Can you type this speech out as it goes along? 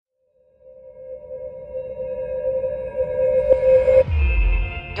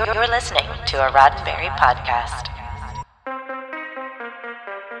You're listening to a Roddenberry podcast.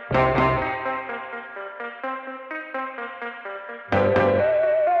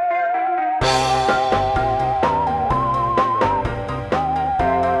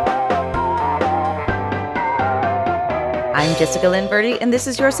 I'm Jessica Lynn Birdie, and this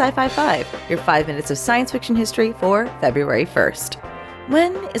is your Sci-Fi 5, your 5 minutes of science fiction history for February 1st.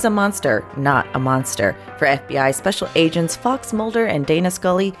 When is a monster not a monster? For FBI Special Agents Fox Mulder and Dana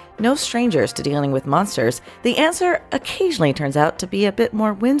Scully, no strangers to dealing with monsters, the answer occasionally turns out to be a bit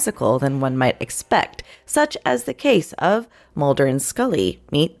more whimsical than one might expect, such as the case of Mulder and Scully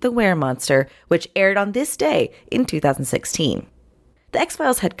Meet the Weremonster, which aired on this day in 2016. The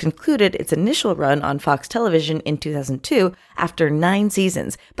X-Files had concluded its initial run on Fox television in 2002 after 9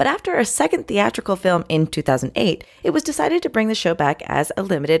 seasons, but after a second theatrical film in 2008, it was decided to bring the show back as a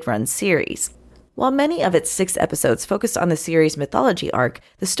limited-run series. While many of its 6 episodes focused on the series' mythology arc,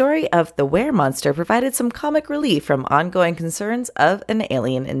 the story of the Weremonster provided some comic relief from ongoing concerns of an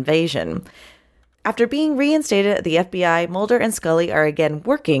alien invasion. After being reinstated at the FBI, Mulder and Scully are again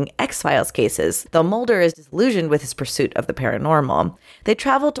working X-Files cases, though Mulder is disillusioned with his pursuit of the paranormal. They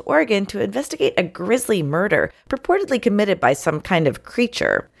travel to Oregon to investigate a grisly murder, purportedly committed by some kind of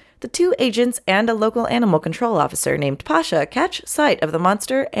creature. The 2 agents and a local animal control officer named Pasha catch sight of the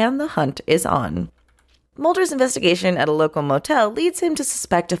monster, and the hunt is on. Mulder's investigation at a local motel leads him to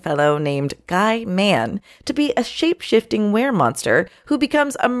suspect a fellow named Guy Mann to be a shape-shifting weremonster who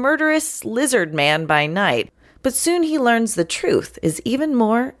becomes a murderous lizard man by night. But soon he learns the truth is even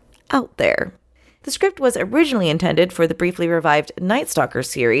more out there. The script was originally intended for the briefly revived Night Stalker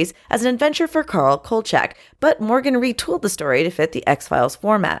series as an adventure for Carl Kolchak, but Morgan retooled the story to fit the X-Files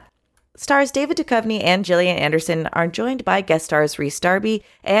format. Stars David Duchovny and Gillian Anderson are joined by guest stars Rhys Darby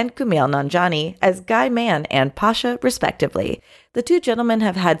and Kumail Nanjiani as Guy Mann and Pasha, respectively. The 2 gentlemen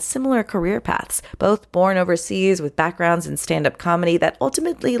have had similar career paths, both born overseas with backgrounds in stand-up comedy that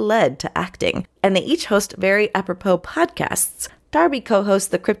ultimately led to acting, and they each host very apropos podcasts. Darby co-hosts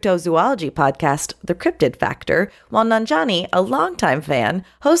the cryptozoology podcast, The Cryptid Factor, while Nanjiani, a longtime fan,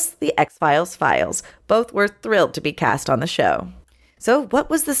 hosts the X-Files Files. Both were thrilled to be cast on the show. So what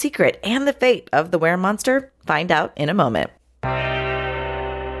was the secret and the fate of the Weremonster? Find out in a moment.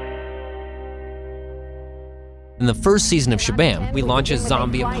 In the first season of Shabam, we launch a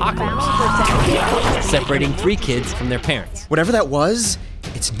zombie apocalypse, separating 3 kids from their parents. Whatever that was,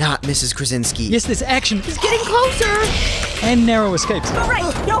 it's not Mrs. Krasinski. Yes, this action is getting closer! And narrow escapes. Go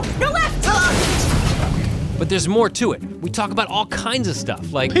right! No left! But there's more to it. We talk about all kinds of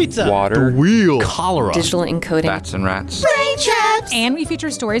stuff, like pizza, water, the wheel, cholera, digital encoding, bats and rats, brain traps! And we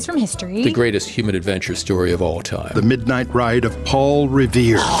feature stories from history. The greatest human adventure story of all time. The Midnight Ride of Paul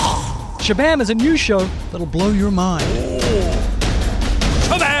Revere. Shabam is a new show that'll blow your mind.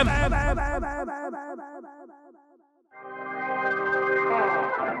 Shabam!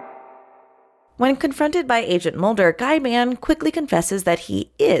 When confronted by Agent Mulder, Guy Mann quickly confesses that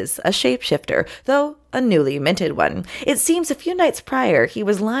he is a shapeshifter, though a newly minted one. It seems a few nights prior, he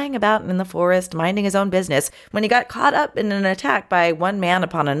was lying about in the forest, minding his own business, when he got caught up in an attack by one man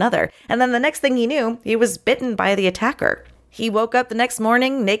upon another, and then the next thing he knew, he was bitten by the attacker. He woke up the next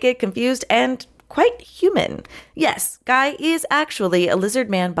morning, naked, confused, and quite human. Yes, Guy is actually a lizard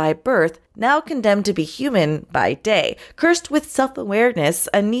man by birth, now condemned to be human by day, cursed with self-awareness,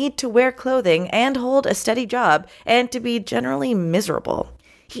 a need to wear clothing and hold a steady job, and to be generally miserable.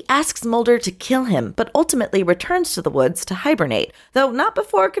 He asks Mulder to kill him, but ultimately returns to the woods to hibernate, though not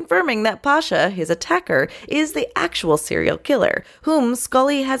before confirming that Pasha, his attacker, is the actual serial killer, whom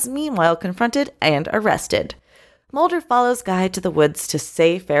Scully has meanwhile confronted and arrested. Mulder follows Guy to the woods to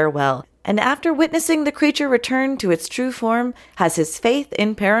say farewell, and after witnessing the creature return to its true form, has his faith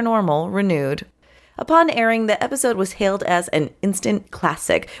in paranormal renewed. Upon airing, the episode was hailed as an instant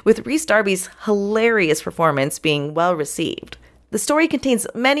classic, with Rhys Darby's hilarious performance being well received. The story contains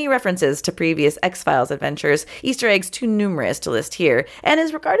many references to previous X-Files adventures, Easter eggs too numerous to list here, and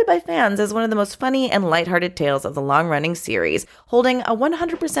is regarded by fans as one of the most funny and lighthearted tales of the long-running series, holding a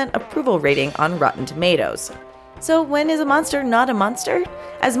 100% approval rating on Rotten Tomatoes. So when is a monster not a monster?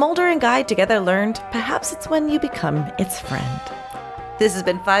 As Mulder and Guy together learned, perhaps it's when you become its friend. This has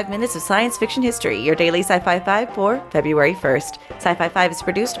been 5 Minutes of Science Fiction History, your daily Sci-Fi 5 for February 1st. Sci-Fi 5 is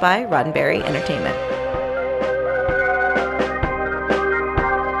produced by Roddenberry Entertainment.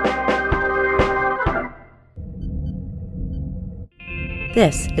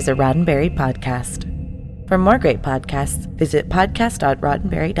 This is a Roddenberry podcast. For more great podcasts, visit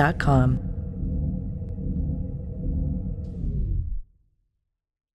podcast.roddenberry.com.